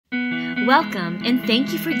Welcome, and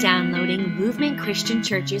thank you for downloading Movement Christian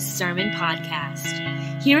Church's Sermon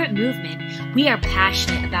Podcast. Here at Movement, we are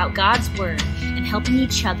passionate about God's Word and helping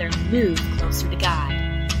each other move closer to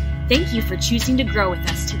God. Thank you for choosing to grow with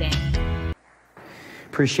us today.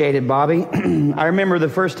 Appreciate it, Bobby. I remember the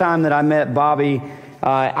first time that I met Bobby,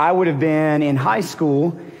 I would have been in high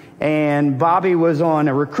school, and Bobby was on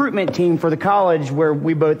a recruitment team for the college where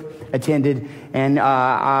we both attended, and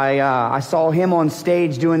I saw him on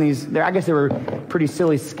stage doing these, I guess they were pretty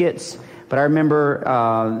silly skits, but I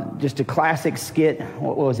remember just a classic skit.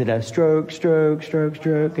 What was it? A stroke, stroke, stroke,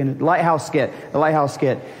 stroke, and the lighthouse skit.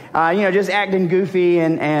 Just acting goofy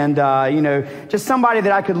and just somebody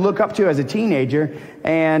that I could look up to as a teenager.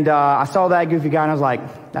 And I saw that goofy guy, and I was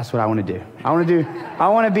like, that's what I want to do. I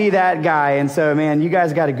want to be that guy. And so, man, you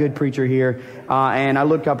guys got a good preacher here. And I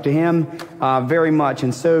look up to him very much,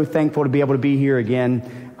 and so thankful to be able to be here again.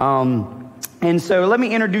 And so let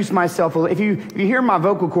me introduce myself. If you hear my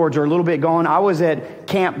vocal cords are a little bit gone, I was at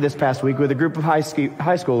camp this past week with a group of high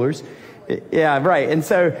schoolers. Yeah, right. And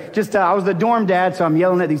so I was the dorm dad, so I'm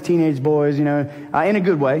yelling at these teenage boys, in a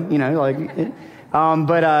good way,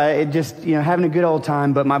 having a good old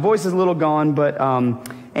time. But my voice is a little gone,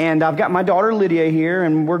 and I've got my daughter Lydia here,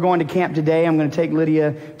 and we're going to camp today. I'm going to take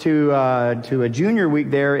Lydia to a junior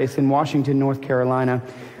week there. It's in Washington, North Carolina.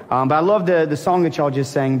 But I love the song that y'all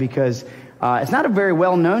just sang because it's not a very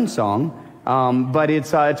well-known song, but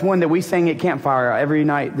it's one that we sang at campfire every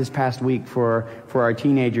night this past week for our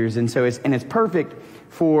teenagers, and so it's perfect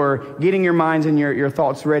for getting your minds and your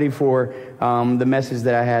thoughts ready for the message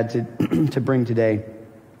that I had to bring today.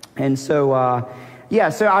 And so he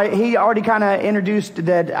already kind of introduced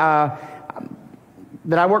that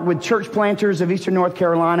I work with church planters of Eastern North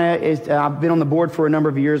Carolina. I've been on the board for a number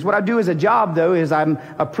of years. What I do as a job, though, is I'm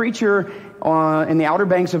a preacher in the Outer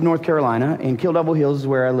Banks of North Carolina. In Kill Devil Hills is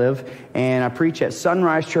where I live, and I preach at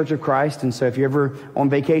Sunrise Church of Christ. And so if you're ever on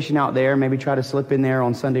vacation out there, maybe try to slip in there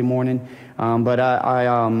on Sunday morning. But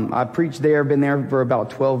I preach there, been there for about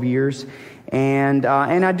 12 years. And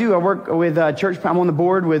I work with church. I'm on the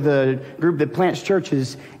board with a group that plants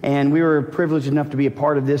churches, and we were privileged enough to be a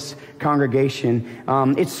part of this congregation.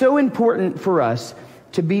 It's so important for us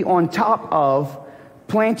to be on top of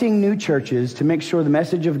planting new churches to make sure the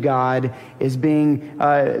message of God is being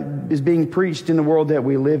preached in the world that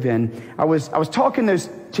we live in. I was talking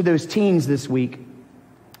to those teens this week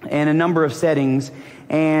in a number of settings,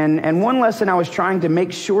 and one lesson I was trying to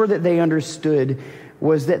make sure that they understood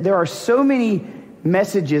was that there are so many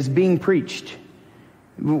messages being preached,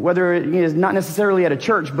 whether it is not necessarily at a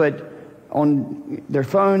church, but on their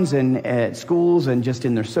phones and at schools and just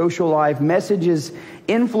in their social life, messages,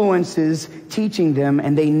 influences teaching them,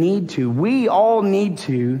 and we all need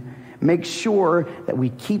to make sure that we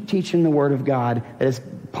keep teaching the Word of God that is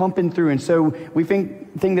pumping through. And so we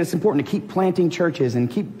think that it's important to keep planting churches and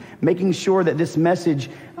keep making sure that this message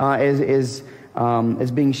is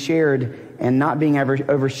being shared and not being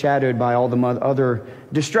overshadowed by all the other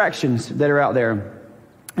distractions that are out there.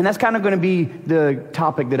 And that's kind of going to be the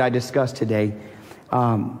topic that I discuss today.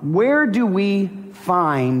 Where do we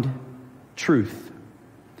find truth?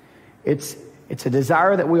 It's a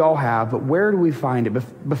desire that we all have, but where do we find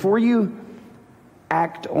it? Before you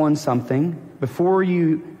act on something, before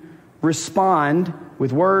you respond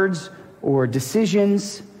with words or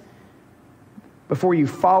decisions, before you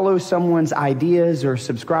follow someone's ideas or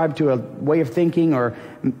subscribe to a way of thinking or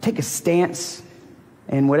take a stance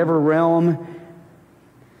in whatever realm,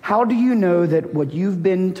 how do you know that what you've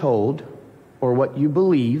been told or what you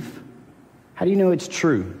believe, how do you know it's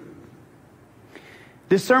true?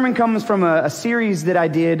 This sermon comes from a series that I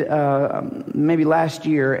did maybe last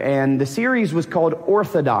year, and the series was called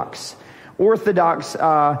Orthodox. Orthodox,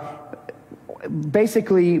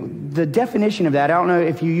 basically the definition of that, I don't know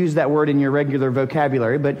if you use that word in your regular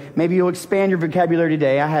vocabulary, but maybe you'll expand your vocabulary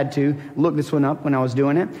today. I had to look this one up when I was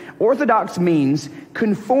doing it. Orthodox means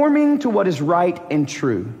conforming to what is right and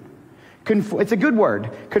true. It's a good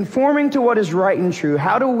word. Conforming to what is right and true.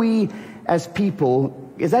 How do we as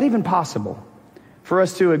people, is that even possible for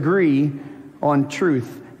us to agree on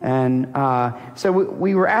truth? And so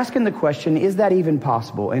we were asking the question, is that even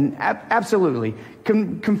possible? And absolutely.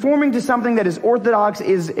 Conforming to something that is orthodox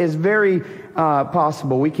is very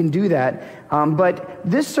possible. We can do that. But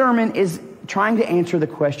this sermon is trying to answer the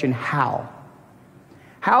question, how?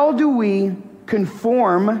 How do we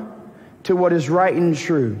conform to what is right and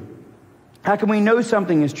true? How can we know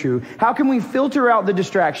something is true? How can we filter out the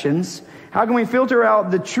distractions? How can we filter out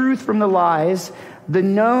the truth from the lies, the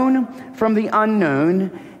known from the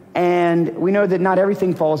unknown? And we know that not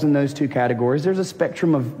everything falls in those two categories. There's a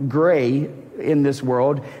spectrum of gray in this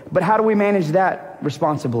world, but how do we manage that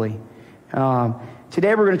responsibly?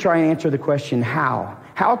 Today we're going to try and answer the question, how?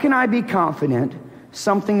 How can I be confident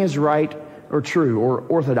something is right or true or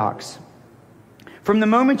orthodox? From the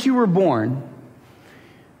moment you were born,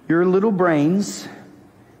 your little brains,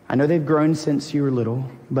 I know they've grown since you were little,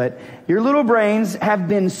 but your little brains have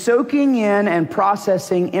been soaking in and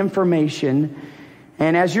processing information.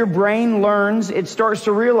 And as your brain learns, it starts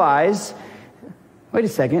to realize, wait a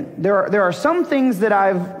second, there are some things that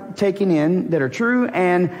I've taken in that are true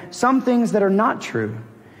and some things that are not true.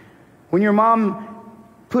 When your mom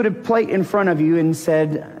put a plate in front of you and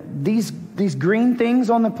said, these green things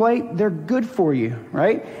on the plate, they're good for you,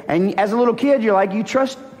 right? And as a little kid, you're like, you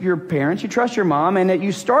trust your parents, you trust your mom, and that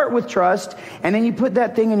you start with trust, and then you put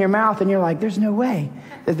that thing in your mouth and you're like, there's no way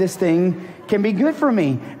that this thing can be good for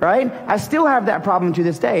me, right? I still have that problem to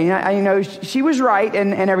this day. And I know she was right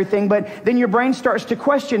and everything, but then your brain starts to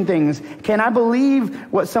question things. Can I believe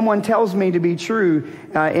what someone tells me to be true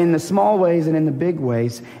in the small ways and in the big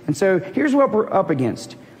ways? And so here's what we're up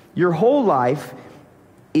against. Your whole life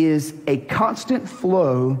is a constant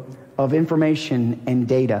flow of information and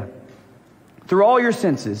data through all your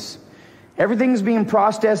senses. Everything's being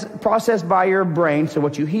processed by your brain. So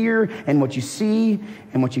what you hear and what you see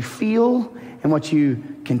and what you feel and what you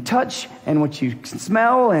can touch and what you can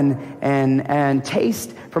smell and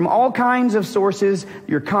taste from all kinds of sources,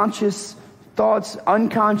 your conscious thoughts,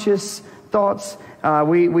 unconscious thoughts.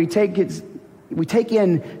 We take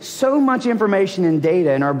in so much information and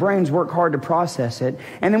data, and our brains work hard to process it.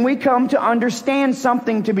 And then we come to understand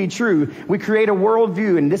something to be true. We create a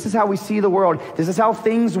worldview, and this is how we see the world. This is how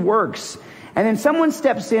things works. And then someone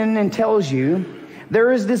steps in and tells you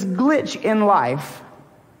there is this glitch in life.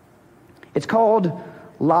 It's called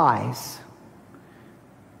lies.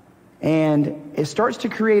 And it starts to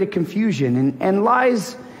create a confusion. And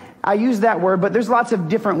lies, I use that word, but there's lots of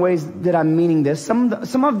different ways that I'm meaning this. Some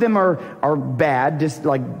of them are bad, just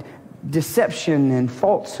like deception and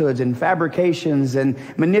falsehoods and fabrications and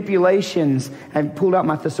manipulations. I pulled out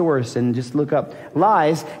my thesaurus and just look up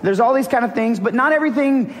lies. There's all these kind of things, but not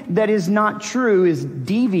everything that is not true is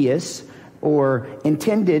devious or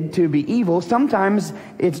intended to be evil. Sometimes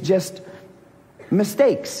it's just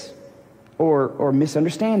mistakes or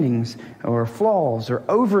misunderstandings or flaws or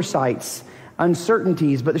oversights,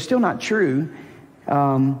 uncertainties, but they're still not true.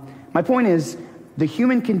 My point is, the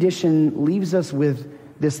human condition leaves us with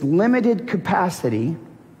this limited capacity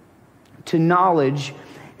to knowledge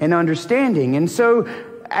and understanding. And so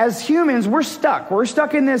as humans, we're stuck. We're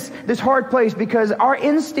stuck in this hard place because our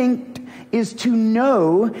instinct is to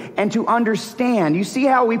know and to understand. You see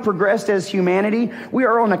how we progressed as humanity? We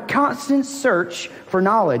are on a constant search for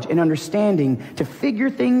knowledge and understanding, to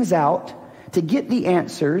figure things out, to get the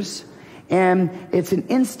answers. And it's an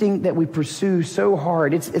instinct that we pursue so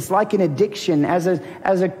hard. It's like an addiction. As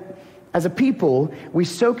a people, we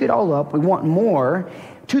soak it all up. We want more,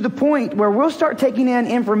 to the point where we'll start taking in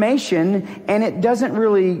information and it doesn't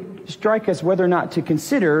really strike us whether or not to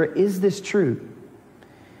consider, is this true?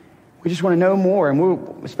 We just want to know more,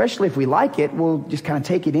 and especially if we like it, we'll just kind of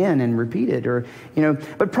take it in and repeat it,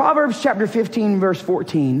 But Proverbs chapter 15, verse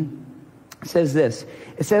 14 says this.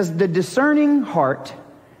 It says, the discerning heart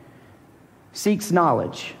seeks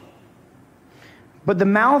knowledge, but the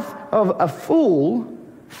mouth of a fool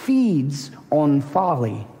feeds on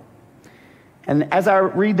folly. And as I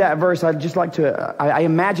read that verse, I'd just like to, I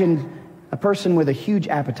imagined a person with a huge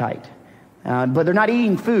appetite, but they're not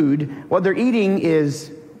eating food. What they're eating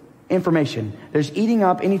is information. They're just eating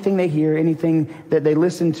up anything they hear, anything that they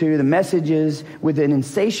listen to, the messages, with an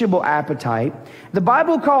insatiable appetite. The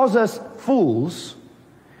Bible calls us fools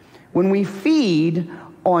when we feed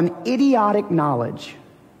on idiotic knowledge.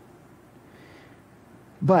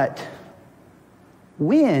 But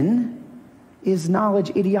when is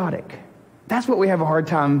knowledge idiotic? That's what we have a hard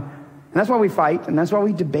time, and that's why we fight, and that's why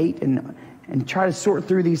we debate and try to sort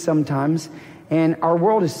through these sometimes, and our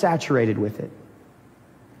world is saturated with it.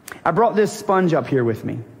 I brought this sponge up here with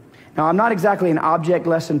me. Now, I'm not exactly an object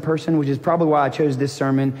lesson person, which is probably why I chose this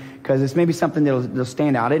sermon, because it's maybe something that'll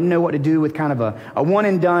stand out. I didn't know what to do with kind of a one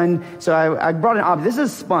and done, so I brought an object. This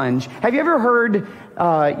is a sponge. Have you ever heard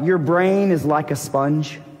your brain is like a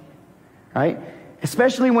sponge? Right?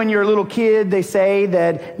 Especially when you're a little kid, they say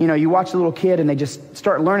that, you watch a little kid and they just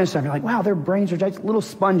start learning stuff. You're like, wow, their brains are just little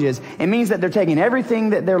sponges. It means that they're taking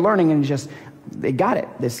everything that they're learning and they got it.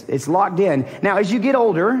 It's locked in. Now, as you get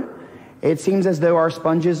older, it seems as though our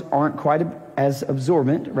sponges aren't quite as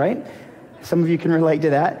absorbent, right? Some of you can relate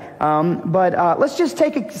to that. But let's just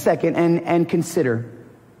take a second and consider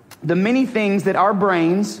the many things that our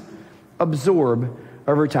brains absorb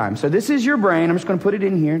over time. So this is your brain. I'm just going to put it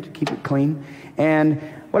in here to keep it clean. And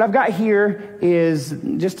what I've got here is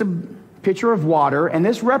just a picture of water, and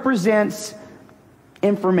this represents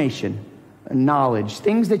information, knowledge,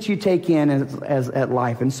 things that you take in as at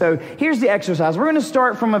life. And so here's the exercise. We're going to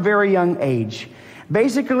start from a very young age.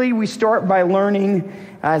 Basically, we start by learning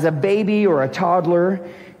as a baby or a toddler.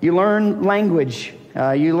 You learn language.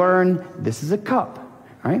 You learn this is a cup,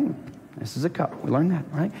 right? This is a cup. We learn that,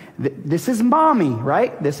 right? This is mommy,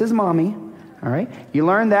 right? This is mommy. All right. You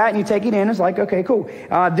learn that and you take it in. It's like, okay, cool.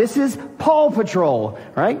 This is Paw Patrol,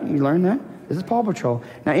 right? You learn that. This is Paw Patrol.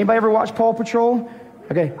 Now, anybody ever watch Paw Patrol?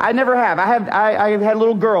 Okay, I never have. I had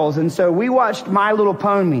little girls, and so we watched My Little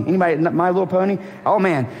Pony. Anybody, My Little Pony? Oh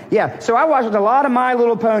man, yeah. So I watched a lot of My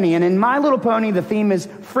Little Pony, and in My Little Pony, the theme is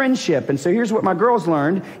friendship. And so here's what my girls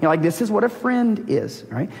learned. Like, this is what a friend is,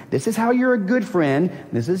 right? This is how you're a good friend.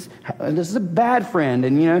 This is a bad friend,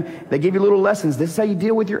 and they give you little lessons. This is how you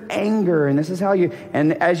deal with your anger, and this is how you.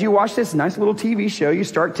 And as you watch this nice little TV show, you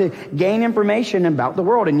start to gain information about the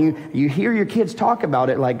world, and you hear your kids talk about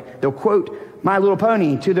it. Like they'll quote My Little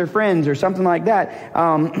Pony to their friends or something like that.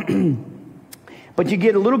 But you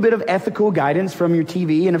get a little bit of ethical guidance from your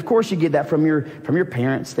TV, and of course you get that from your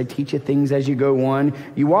parents. They teach you things as you go on.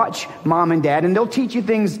 You watch mom and dad, and they'll teach you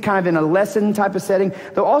things kind of in a lesson type of setting.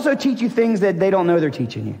 They'll also teach you things that they don't know they're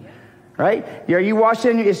teaching you. Right? You watch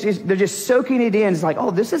them, they're just soaking it in. It's like,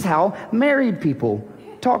 oh, this is how married people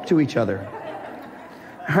talk to each other.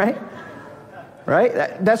 Right? Right?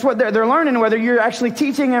 That's what they're learning, whether you're actually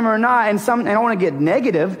teaching them or not. And I don't want to get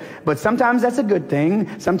negative, but sometimes that's a good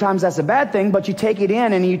thing. Sometimes that's a bad thing, but you take it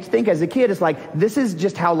in and you think as a kid, it's like, this is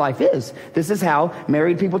just how life is. This is how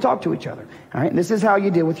married people talk to each other. All right? This is how you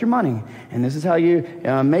deal with your money. And this is how you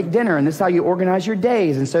make dinner. And this is how you organize your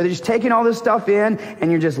days. And so they're just taking all this stuff in, and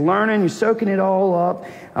you're just learning, you're soaking it all up.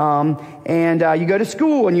 And you go to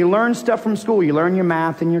school and you learn stuff from school. You learn your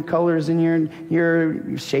math and your colors and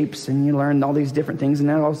your shapes, and you learn all these different things, and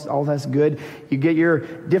all that's good. You get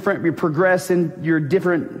you progress in your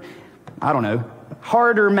different, I don't know,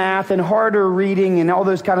 harder math and harder reading and all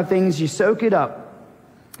those kind of things. You soak it up.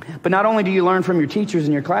 But not only do you learn from your teachers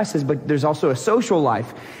in your classes, but there's also a social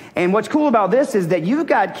life. And what's cool about this is that you've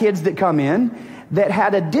got kids that come in that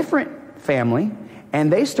had a different family,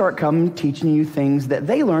 and they start coming teaching you things that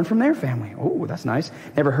they learned from their family. Oh, that's nice.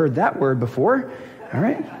 Never heard that word before. All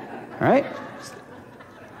right. All right.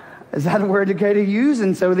 Is that a word okay to use?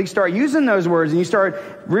 And so they start using those words, and you start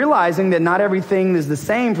realizing that not everything is the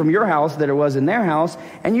same from your house that it was in their house.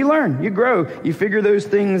 And you learn, you grow, you figure those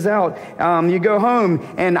things out. You go home,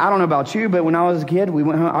 and I don't know about you, but when I was a kid, I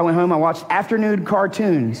went home, I watched afternoon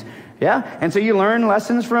cartoons. Yeah? And so you learn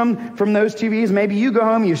lessons from those TVs. Maybe you go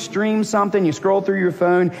home, you stream something, you scroll through your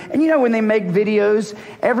phone. And when they make videos,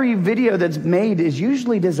 every video that's made is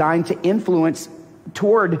usually designed to influence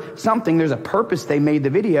toward something. There's a purpose they made the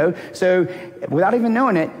video. So without even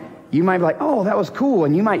knowing it, you might be like, oh, that was cool.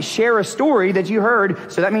 And you might share a story that you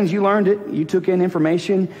heard. So that means you learned it. You took in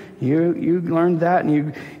information. You learned that, and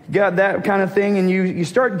you got that kind of thing. And you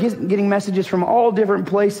start getting messages from all different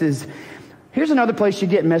places. Here's another place you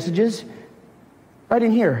get messages, right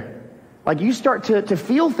in here. Like, you start to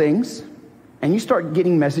feel things, and you start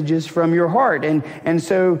getting messages from your heart. And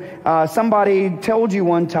so somebody told you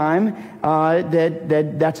one time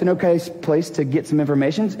that's an okay place to get some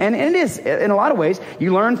information. And it is, in a lot of ways.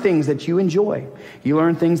 You learn things that you enjoy. You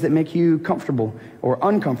learn things that make you comfortable or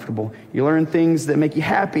uncomfortable. You learn things that make you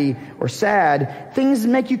happy or sad. Things that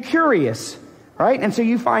make you curious. Right? And so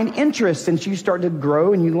you find interest, and so you start to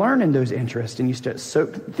grow, and you learn in those interests, and you start to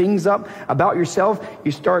soak things up about yourself.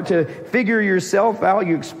 You start to figure yourself out.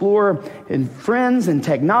 You explore in friends and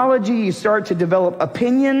technology. You start to develop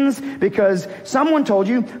opinions because someone told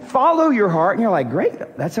you, follow your heart. And you're like, great,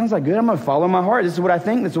 that sounds like good. I'm going to follow my heart. This is what I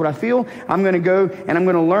think. This is what I feel. I'm going to go and I'm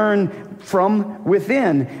going to learn from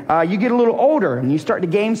within. You get a little older, and you start to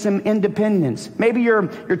gain some independence. Maybe you're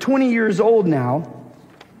 20 years old now.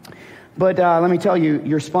 But let me tell you,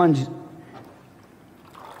 your sponge is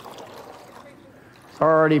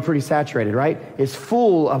already pretty saturated, right? It's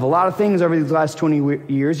full of a lot of things over these last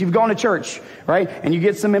 20 years. You've gone to church, right? And you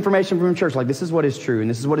get some information from church, like this is what is true, and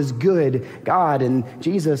this is what is good, God and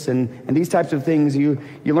Jesus and these types of things. You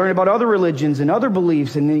learn about other religions and other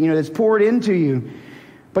beliefs, and it's poured into you.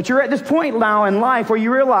 But you're at this point now in life where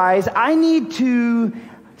you realize, I need to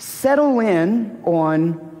settle in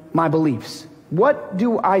on my beliefs. What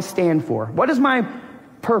do I stand for? What is my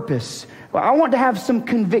purpose? Well, I want to have some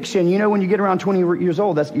conviction. When you get around 20 years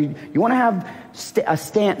old, you want to have a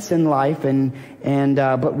stance in life.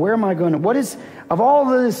 But where am I going to? What is, of all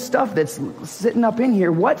this stuff that's sitting up in here,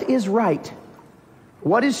 what is right?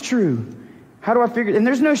 What is true? How do I figure? And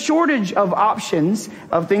there's no shortage of options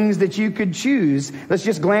of things that you could choose. Let's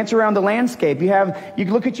just glance around the landscape. You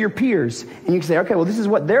can look at your peers and you can say, okay, well, this is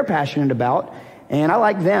what they're passionate about, and I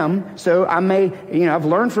like them, so I may, I've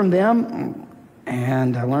learned from them.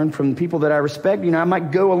 And I learned from people that I respect. I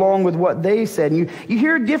might go along with what they said. And you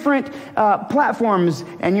hear different platforms,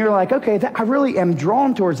 and you're like, okay, I really am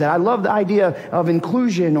drawn towards that. I love the idea of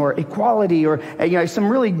inclusion or equality or some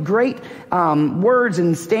really great words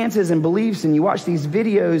and stances and beliefs. And you watch these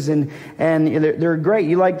videos, and they're great.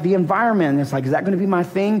 You like the environment. And it's like, is that going to be my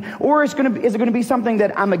thing, or is it going to be something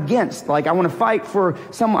that I'm against? Like I want to fight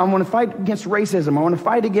against racism. I want to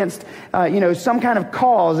fight against some kind of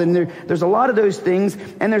cause. And there's a lot of those things,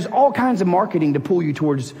 and there's all kinds of marketing to pull you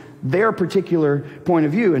towards their particular point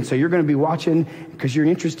of view. And so you're going to be watching because you're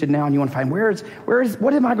interested now, and you want to find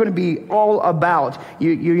what am I going to be all about?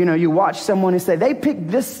 You watch someone and say they pick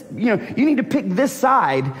this. You need to pick this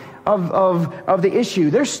side of the issue.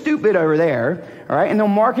 They're stupid over there, all right? And they'll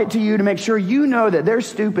market to you to make sure you know that they're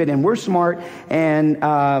stupid and we're smart, and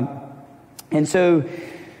so.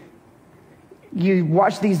 You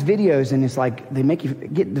watch these videos, and it's like they make you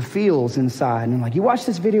get the feels inside. And like, you watch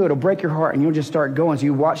this video, it'll break your heart, and you'll just start going. So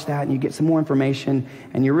you watch that, and you get some more information,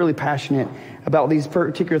 and you're really passionate about these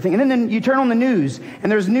particular things. And then you turn on the news, and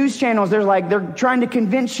there's news channels. They're trying to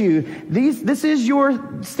convince you this is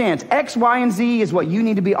your stance. X, Y, and Z is what you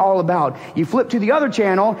need to be all about. You flip to the other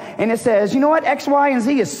channel, and it says, you know what? X, Y, and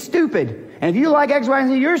Z is stupid. And if you like X, Y, and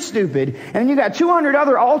Z, you're stupid. And then you got 200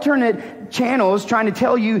 other alternate channels trying to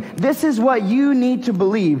tell you this is what you need to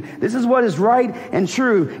believe. This is what is right and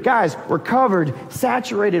true. Guys, we're covered,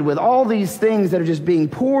 saturated with all these things that are just being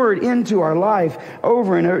poured into our life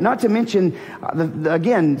over and over. Not to mention,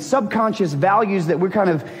 again, subconscious values that we're kind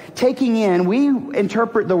of taking in. We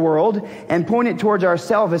interpret the world and point it towards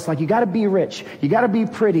ourselves. It's like, you got to be rich. You got to be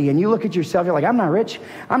pretty. And you look at yourself, you're like, I'm not rich.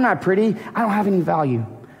 I'm not pretty. I don't have any value.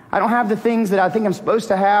 I don't have the things that I think I'm supposed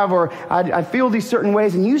to have, or I feel these certain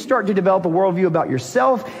ways. And you start to develop a worldview about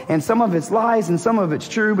yourself, and some of it's lies and some of it's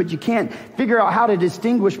true, but you can't figure out how to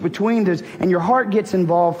distinguish between those. And your heart gets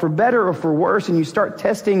involved for better or for worse, and you start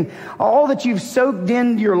testing all that you've soaked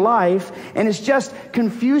into your life, and it's just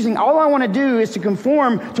confusing. All I want to do is to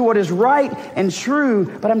conform to what is right and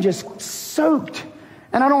true, but I'm just soaked.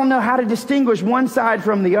 And I don't know how to distinguish one side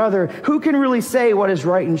from the other. Who can really say what is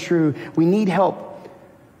right and true? We need help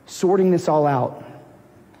sorting this all out.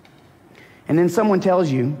 And then someone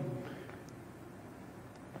tells you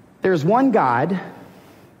there's one God,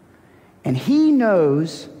 and He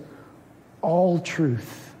knows all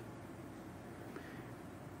truth.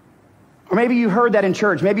 Or maybe you heard that in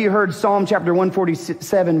church. Maybe you heard Psalm chapter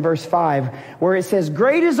 147, verse 5, where it says,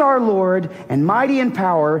 "Great is our Lord and mighty in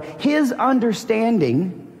power. His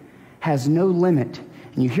understanding has no limit."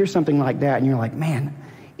 And you hear something like that, and you're like, man,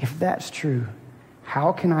 if that's true,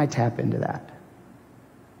 how can I tap into that?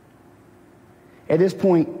 At this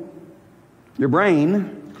point, your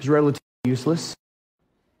brain is relatively useless.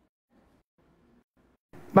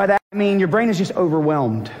 By that I mean your brain is just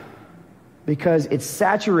overwhelmed because it's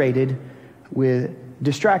saturated with,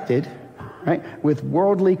 distracted, right, with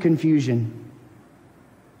worldly confusion.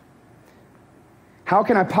 How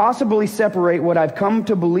can I possibly separate what I've come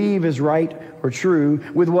to believe is right or true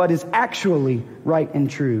with what is actually right and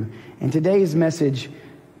true? And today's message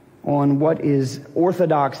on what is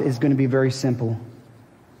orthodox is going to be very simple.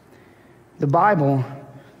 The Bible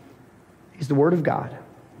is the Word of God.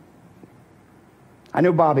 I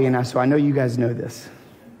know Bobby and I, so I know you guys know this.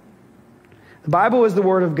 The Bible is the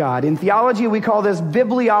Word of God. In theology, we call this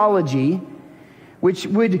bibliology, which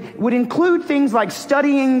would include things like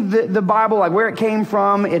studying the Bible, like where it came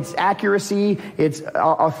from, its accuracy, its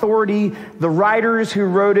authority, the writers who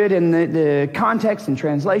wrote it, and the context and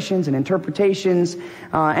translations and interpretations.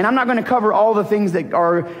 And I'm not going to cover all the things that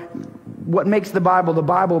are what makes the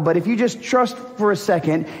Bible, but if you just trust for a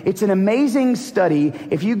second, it's an amazing study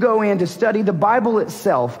if you go in to study the Bible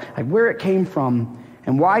itself, like where it came from,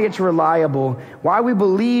 and why it's reliable, why we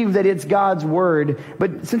believe that it's God's Word.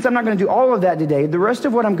 But since I'm not going to do all of that today, the rest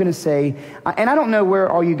of what I'm going to say, and I don't know where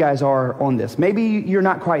all you guys are on this. Maybe you're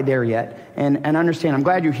not quite there yet, and understand. I'm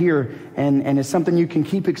glad you're here, and it's something you can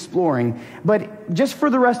keep exploring. But just for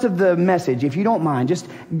the rest of the message, if you don't mind, just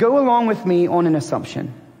go along with me on an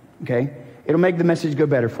assumption, okay? It'll make the message go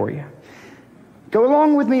better for you. Go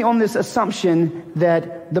along with me on this assumption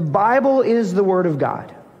that the Bible is the Word of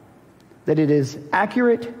God, that it is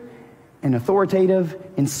accurate and authoritative,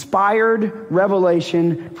 inspired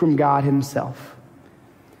revelation from God Himself.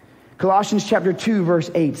 Colossians chapter 2, verse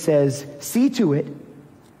 8 says, "See to it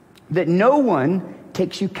that no one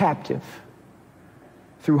takes you captive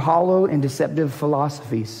through hollow and deceptive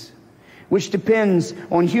philosophies, which depends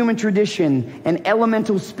on human tradition and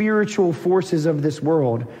elemental spiritual forces of this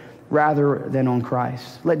world rather than on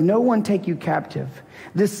Christ. Let no one take you captive.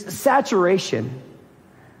 This saturation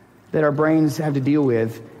that our brains have to deal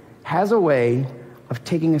with has a way of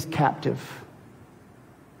taking us captive.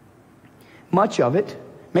 Much of it,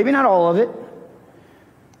 maybe not all of it,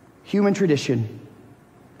 human tradition.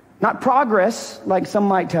 Not progress, like some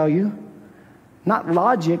might tell you. Not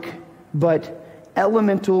logic, but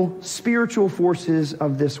elemental spiritual forces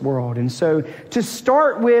of this world. And so to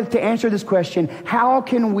start with, to answer this question, how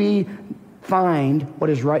can we find what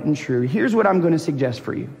is right and true? Here's what I'm going to suggest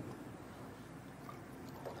for you.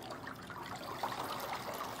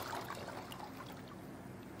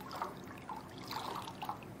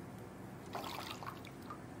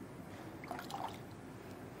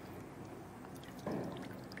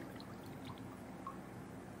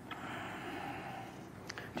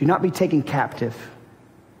 Do not be taken captive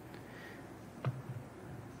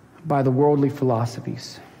by the worldly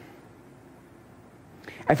philosophies.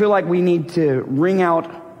 I feel like we need to wring out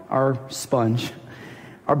our sponge,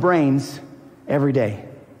 our brains, every day.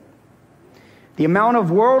 The amount of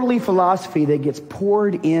worldly philosophy that gets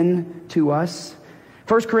poured into us.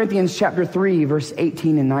 1 Corinthians chapter 3, verse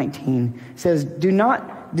 18 and 19 says, "Do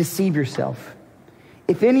not deceive yourself.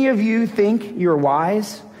 If any of you think you're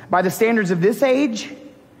wise by the standards of this age,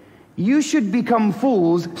 you should become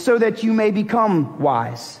fools so that you may become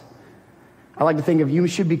wise." I like to think of you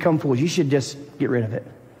should become fools. You should just get rid of it.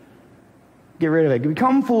 Get rid of it.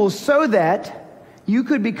 Become fools so that you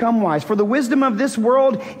could become wise. For the wisdom of this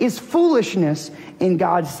world is foolishness in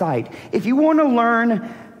God's sight. If you want to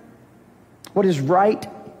learn what is right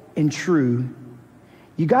and true,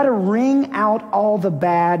 you got to wring out all the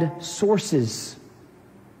bad sources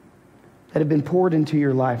that have been poured into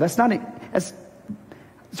your life.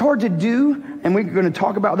 It's hard to do, and we're going to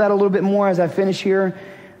talk about that a little bit more as I finish here.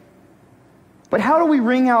 But how do we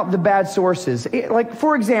wring out the bad sources? Like,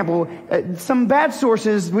 for example, some bad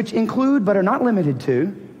sources which include but are not limited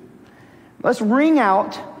to, let's wring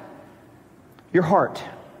out your heart.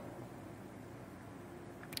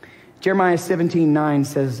 Jeremiah 17:9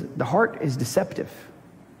 says, "The heart is deceptive.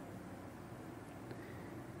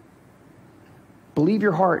 Believe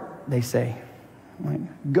your heart," they say. Right?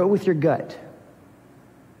 Go with your gut.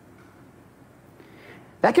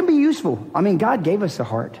 That can be useful. I mean, God gave us a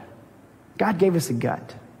heart. God gave us a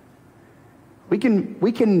gut. We can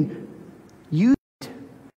use it.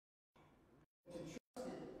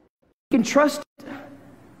 We can trust it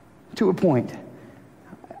to a point,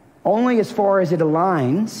 only as far as it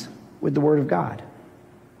aligns with the Word of God.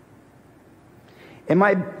 It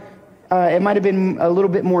might have been a little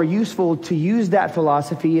bit more useful to use that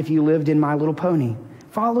philosophy if you lived in My Little Pony.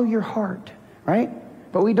 Follow your heart, right?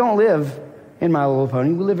 But we don't live in My Little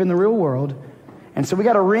Pony. We live in the real world. And so we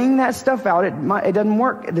got to wring that stuff out. It doesn't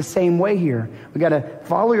work the same way here. We got to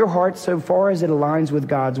follow your heart so far as it aligns with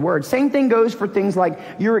God's Word. Same thing goes for things like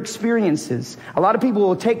your experiences. A lot of people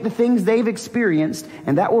will take the things they've experienced,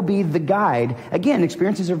 and that will be the guide. Again,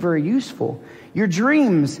 experiences are very useful. Your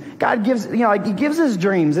dreams. God gives, He gives us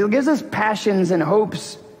dreams. He gives us passions and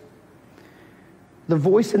hopes. The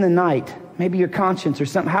voice in the night, maybe your conscience or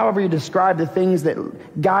something, however you describe the things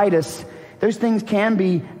that guide us. Those things can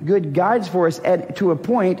be good guides for us to a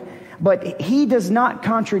point, but He does not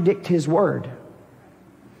contradict His Word.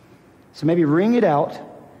 So maybe wring it out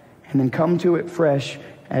and then come to it fresh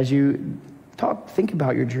as you think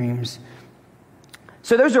about your dreams.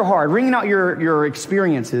 So those are hard. Wringing out your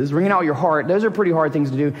experiences, wringing out your heart, those are pretty hard things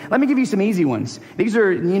to do. Let me give you some easy ones. These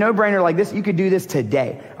are, no-brainer like this. You could do this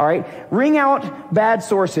today, all right? Wring out bad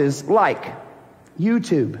sources like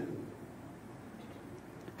YouTube,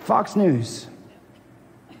 Fox News,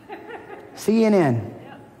 CNN,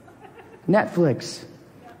 Netflix,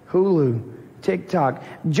 Hulu, TikTok.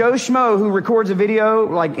 Joe Schmo, who records a video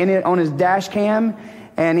like on his dash cam,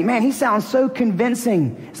 and he sounds so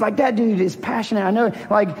convincing. It's like, that dude is passionate. I know,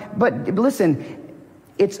 but listen,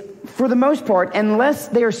 it's for the most part, unless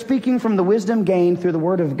they are speaking from the wisdom gained through the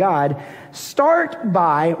Word of God, start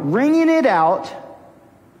by wringing it out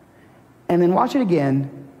and then watch it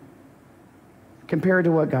again. Compared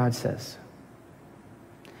to what God says.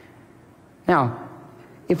 Now,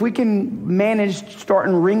 if we can manage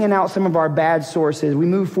starting wringing out some of our bad sources, we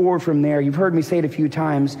move forward from there. You've heard me say it a few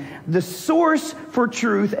times. The source for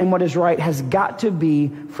truth and what is right has got to be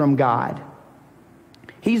from God.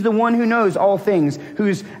 He's the one who knows all things,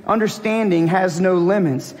 whose understanding has no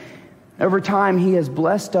limits. Over time, He has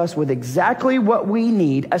blessed us with exactly what we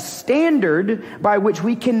need, a standard by which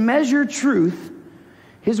we can measure truth,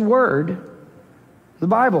 His Word, The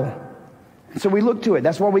Bible. So we look to it.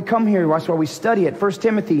 That's why we come here. That's why we study it. 1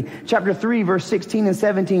 Timothy chapter 3, verse 16 and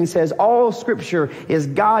 17 says, all Scripture is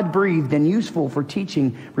God-breathed and useful for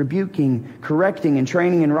teaching, rebuking, correcting, and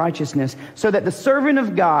training in righteousness, so that the servant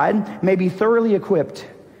of God may be thoroughly equipped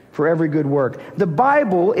for every good work. The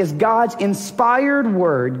Bible is God's inspired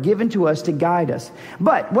word given to us to guide us.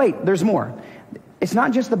 But wait, there's more. It's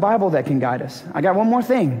not just the Bible that can guide us. I got one more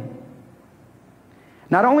thing.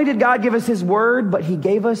 Not only did God give us His word, but He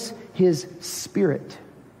gave us His Spirit.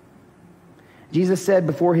 Jesus said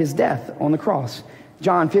before His death on the cross,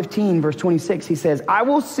 John 15, verse 26, He says, I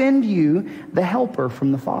will send you the Helper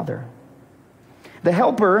from the Father. The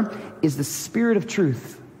Helper is the Spirit of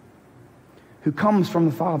truth who comes from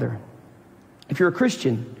the Father. If you're a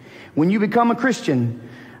Christian, when you become a Christian,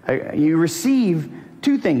 you receive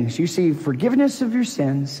two things. You receive forgiveness of your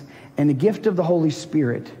sins and the gift of the Holy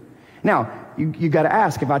Spirit. Now, you got to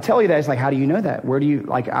ask, if I tell you that, it's like, how do you know that? Where do you,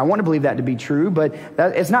 like, I want to believe that to be true, but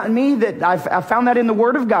it's not me that I've found that in the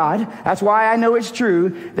Word of God. That's why I know it's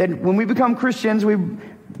true, that when we become Christians, we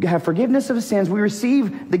have forgiveness of sins. We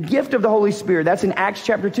receive the gift of the Holy Spirit. That's in Acts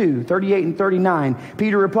chapter 2, 38 and 39.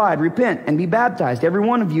 Peter replied, repent and be baptized, every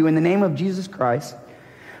one of you, in the name of Jesus Christ,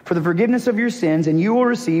 for the forgiveness of your sins, and you will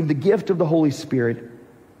receive the gift of the Holy Spirit.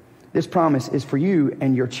 This promise is for you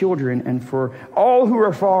and your children and for all who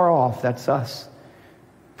are far off. That's us.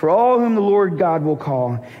 For all whom the Lord God will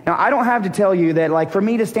call. Now, I don't have to tell you that, like, for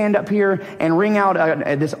me to stand up here and wring out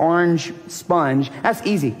this orange sponge, that's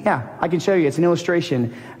easy. Yeah, I can show you. It's an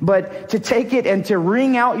illustration. But to take it and to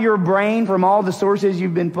wring out your brain from all the sources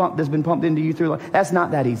that's been pumped into you through life, that's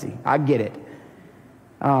not that easy. I get it.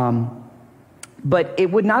 But it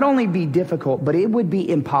would not only be difficult, but it would be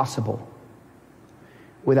impossible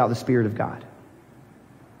without the Spirit of God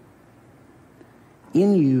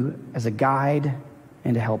in you as a guide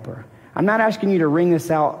and a helper. I'm not asking you to wring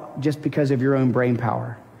this out just because of your own brain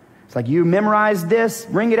power. It's like you memorize this,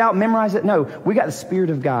 wring it out, memorize it. No, we got the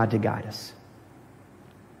Spirit of God to guide us,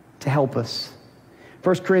 to help us.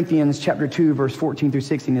 1 Corinthians chapter 2, verse 14 through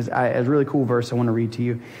 16 is a really cool verse I want to read to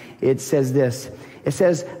you. It says this. It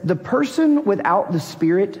says, the person without the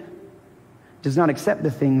Spirit does not accept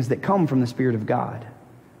the things that come from the Spirit of God,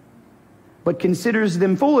 but considers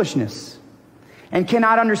them foolishness and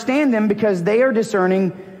cannot understand them because they are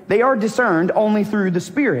discerned only through the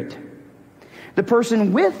Spirit. The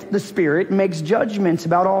person with the Spirit makes judgments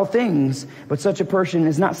about all things, but such a person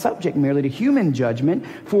is not subject merely to human judgment.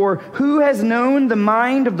 For who has known the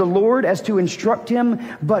mind of the Lord as to instruct him?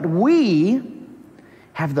 But we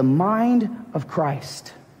have the mind of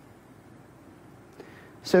Christ.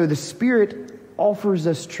 So the Spirit offers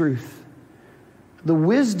us truth. The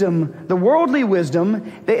wisdom, the worldly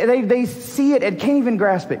wisdom, they see it and can't even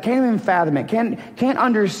grasp it, can't even fathom it, can't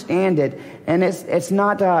understand it, and it's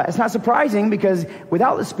not surprising because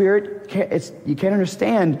without the Spirit, you can't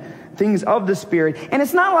understand things of the Spirit, and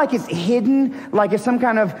it's not like it's hidden, like it's some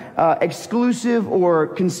kind of exclusive or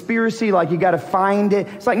conspiracy, like you got to find it.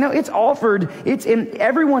 It's like no, it's offered,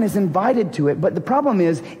 everyone is invited to it, but the problem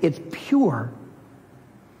is it's pure,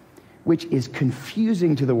 which is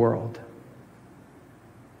confusing to the world.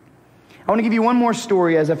 I want to give you one more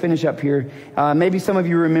story as I finish up here. Maybe some of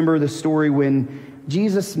you remember the story when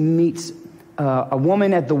Jesus meets a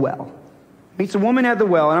woman at the well. Meets a woman at the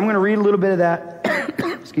well, and I'm going to read a little bit of that.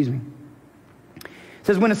 Excuse me. It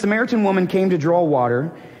says, when a Samaritan woman came to draw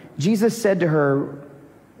water, Jesus said to her,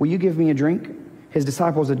 will you give me a drink? His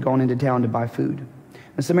disciples had gone into town to buy food.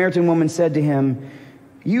 The Samaritan woman said to him,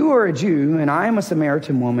 you are a Jew, and I am a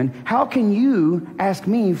Samaritan woman. How can you ask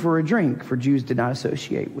me for a drink? For Jews did not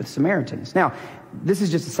associate with Samaritans. Now, this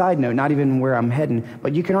is just a side note, not even where I'm heading,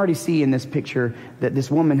 but you can already see in this picture that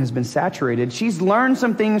this woman has been saturated. She's learned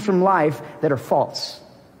some things from life that are false.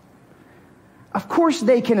 Of course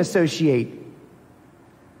they can associate,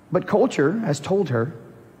 but culture has told her,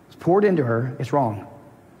 it's poured into her, it's wrong.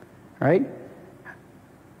 Right?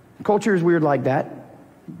 Culture is weird like that.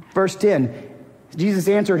 Verse 10. Jesus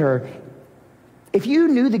answered her, if you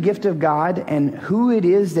knew the gift of God and who it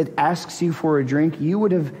is that asks you for a drink, you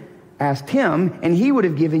would have asked him, and he would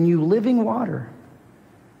have given you living water.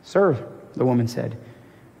 Sir, the woman said,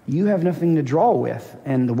 you have nothing to draw with,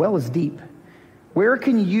 and the well is deep. Where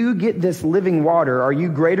can you get this living water? Are you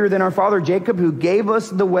greater than our father Jacob, who gave us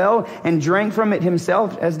the well and drank from it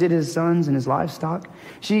himself, as did his sons and his livestock?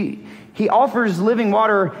 He offers living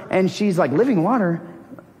water, and she's like, living water?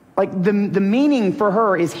 Like the meaning for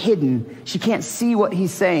her is hidden. She can't see what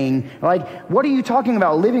he's saying. Like, what are you talking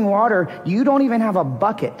about? Living water? You don't even have a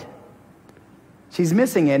bucket. She's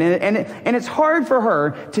missing it. And it's hard for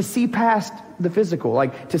her to see past the physical.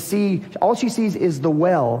 Like to see, all she sees is the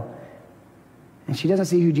well. And she doesn't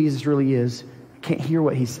see who Jesus really is. Can't hear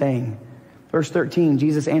what he's saying. Verse 13,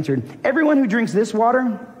 Jesus answered, "Everyone who drinks this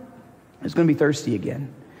water is going to be thirsty again.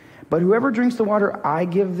 But whoever drinks the water I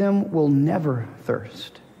give them will never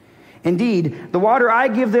thirst. Indeed, the water I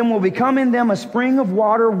give them will become in them a spring of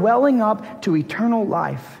water welling up to eternal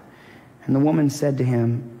life." And the woman said to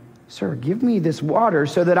him, "Sir, give me this water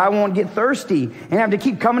so that I won't get thirsty and have to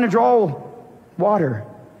keep coming to draw water."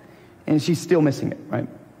 And she's still missing it, right?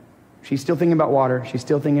 She's still thinking about water. She's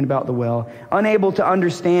still thinking about the well. Unable to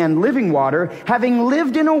understand living water, having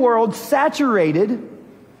lived in a world saturated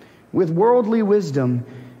with worldly wisdom.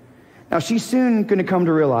 Now, she's soon going to come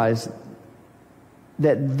to realize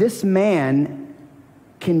that this man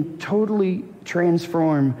can totally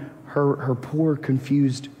transform her poor,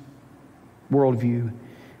 confused worldview.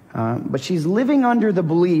 But she's living under the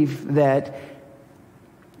belief that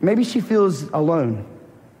maybe she feels alone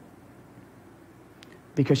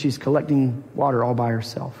because she's collecting water all by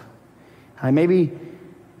herself. Maybe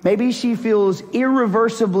she feels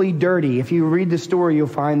irreversibly dirty. If you read the story, you'll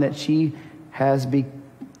find that she has,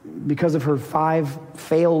 because of her 5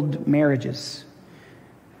 failed marriages.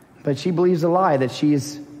 But she believes a lie that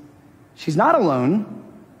she's not alone.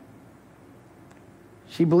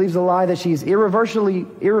 She believes a lie that she's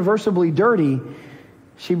irreversibly dirty.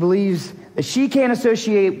 She believes that she can't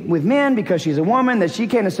associate with men because she's a woman, that she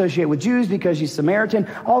can't associate with Jews because she's Samaritan.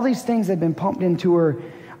 All these things have been pumped into her.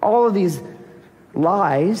 All of these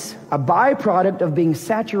lies, a byproduct of being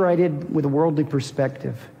saturated with a worldly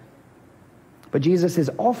perspective. But Jesus is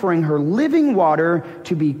offering her living water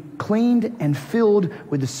to be cleaned and filled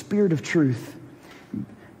with the Spirit of truth.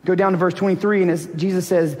 Go down to verse 23, and Jesus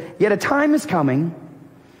says, "Yet a time is coming,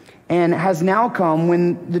 and has now come,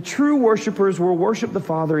 when the true worshipers will worship the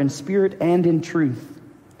Father in spirit and in truth.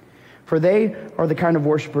 For they are the kind of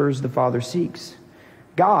worshipers the Father seeks.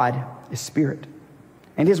 God is spirit,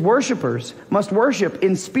 and his worshipers must worship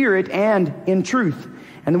in spirit and in truth."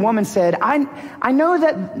 And the woman said, I know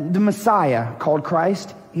that the Messiah, called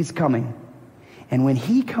Christ, is coming. And when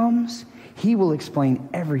he comes, he will explain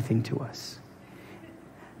everything to us.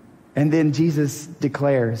 And then Jesus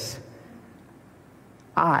declares,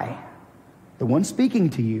 "I, the one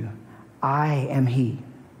speaking to you, I am he."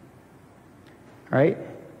 Right?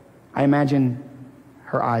 I imagine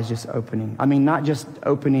her eyes just opening. I mean, not just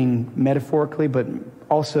opening metaphorically, but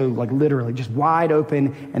also like literally, just wide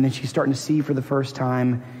open. And then she's starting to see for the first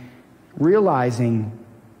time, realizing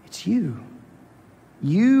it's you.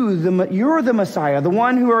 You're the Messiah, the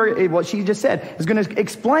one who what she just said, is going to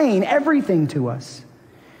explain everything to us.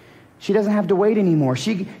 She doesn't have to wait anymore.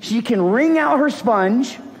 She can wring out her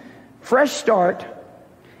sponge, fresh start,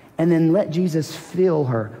 and then let Jesus fill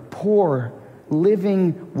her, pour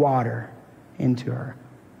living water into her.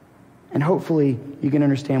 And hopefully you can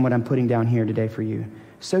understand what I'm putting down here today for you.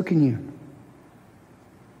 So can you.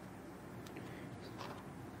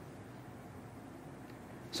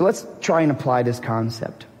 So let's try and apply this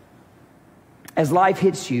concept. As life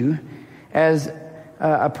hits you, as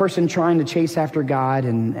a person trying to chase after God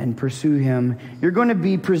and pursue him, you're going to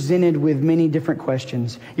be presented with many different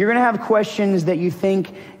questions. You're going to have questions that you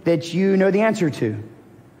think that you know the answer to,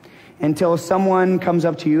 until someone comes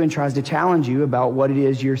up to you and tries to challenge you about what it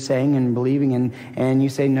is you're saying and believing, and you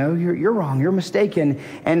say, "No, you're wrong, you're mistaken."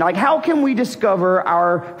 And like, how can we discover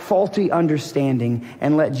our faulty understanding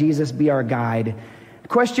and let Jesus be our guide?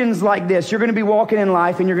 Questions like this. You're going to be walking in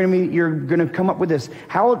life, and you're going to come up with this.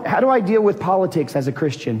 How do I deal with politics as a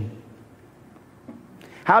Christian?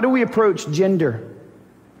 How do we approach gender?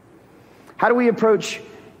 How do we approach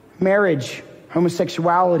marriage,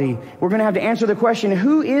 homosexuality? We're going to have to answer the question,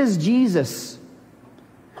 who is Jesus?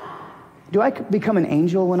 Do I become an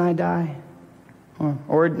angel when I die?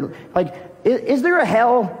 Or like, is there a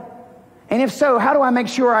hell? And if so, how do I make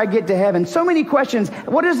sure I get to heaven? So many questions.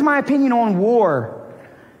 What is my opinion on war?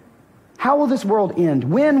 How will this world end?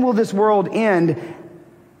 When will this world end?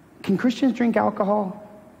 Can Christians drink alcohol?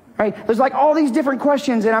 Right? There's like all these different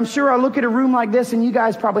questions, and I'm sure I look at a room like this, and you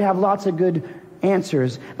guys probably have lots of good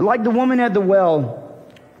answers. But like the woman at the well,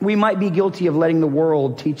 we might be guilty of letting the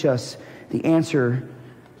world teach us the answer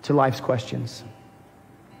to life's questions.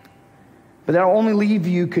 But that'll only leave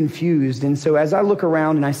you confused. And so as I look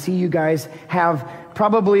around and I see you guys have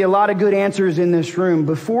probably a lot of good answers in this room,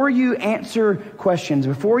 before you answer questions,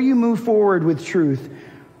 before you move forward with truth,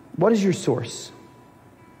 what is your source?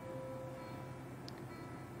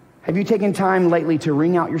 Have you taken time lately to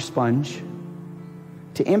wring out your sponge,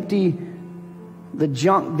 to empty the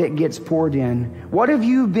junk that gets poured in? What have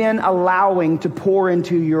you been allowing to pour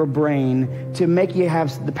into your brain to make you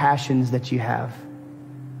have the passions that you have?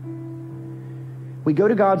 We go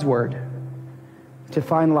to God's Word to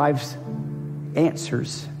find life's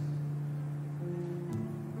answers.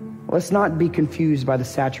 Let's not be confused by the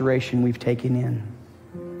saturation we've taken in.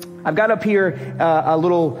 I've got up here a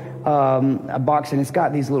little a box, and it's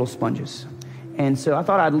got these little sponges. And so I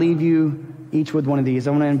thought I'd leave you each with one of these.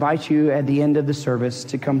 I want to invite you at the end of the service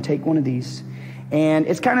to come take one of these. And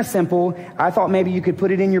it's kind of simple. I thought maybe you could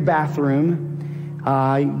put it in your bathroom.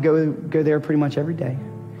 Go there pretty much every day.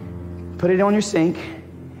 Put it on your sink,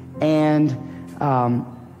 and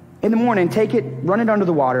in the morning, take it, run it under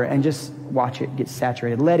the water, and just watch it get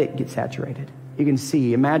saturated. Let it get saturated. You can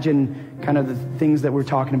see, imagine kind of the things that we're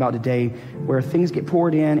talking about today, where things get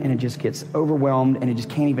poured in and it just gets overwhelmed and it just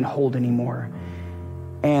can't even hold anymore.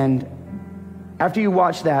 And after you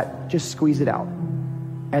watch that, just squeeze it out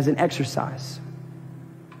as an exercise.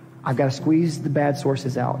 I've got to squeeze the bad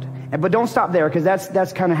sources out. But don't stop there, because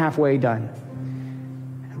that's kind of halfway done.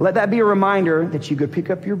 Let that be a reminder that you go pick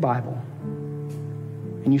up your Bible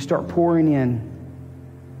and you start pouring in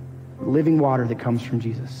living water that comes from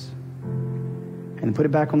Jesus. And put it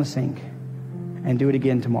back on the sink and do it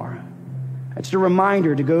again tomorrow. It's a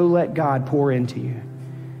reminder to go let God pour into you.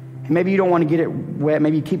 And maybe you don't want to get it wet.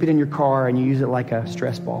 Maybe you keep it in your car and you use it like a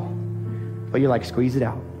stress ball. But you're like, squeeze it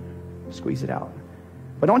out. Squeeze it out.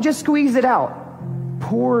 But don't just squeeze it out.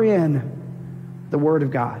 Pour in the Word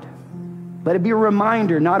of God. Let it be a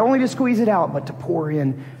reminder not only to squeeze it out, but to pour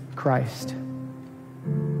in Christ. I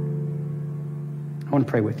want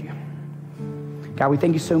to pray with you. God, we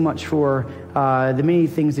thank you so much for the many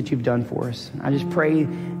things that you've done for us. I just pray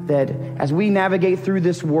that as we navigate through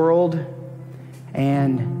this world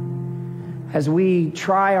and as we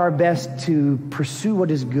try our best to pursue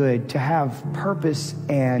what is good, to have purpose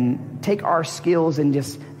and take our skills and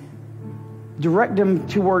just direct them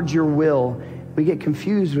towards your will, we get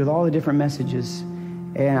confused with all the different messages.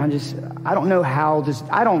 And I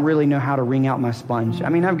don't really know how to wring out my sponge. I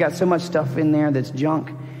mean, I've got so much stuff in there that's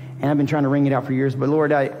junk, and I've been trying to wring it out for years. But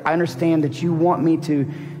Lord, I understand that you want me to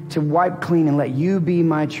wipe clean and let you be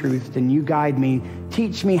my truth, and you guide me.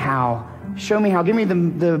 Teach me how. Show me how. Give me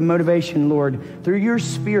the motivation, Lord, through your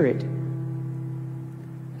Spirit.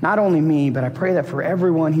 Not only me, but I pray that for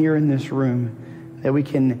everyone here in this room, that we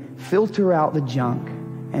can filter out the junk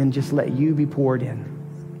and just let you be poured in.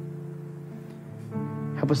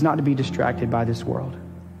 Help us not to be distracted by this world.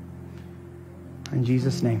 In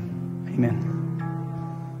Jesus' name, amen.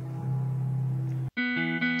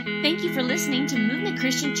 Thank you for listening to Movement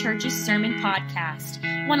Christian Church's Sermon Podcast.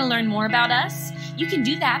 Want to learn more about us? You can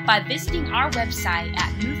do that by visiting our website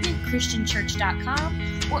at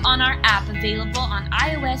movementchristianchurch.com or on our app available on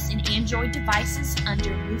iOS and Android devices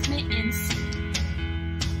under Movement NC.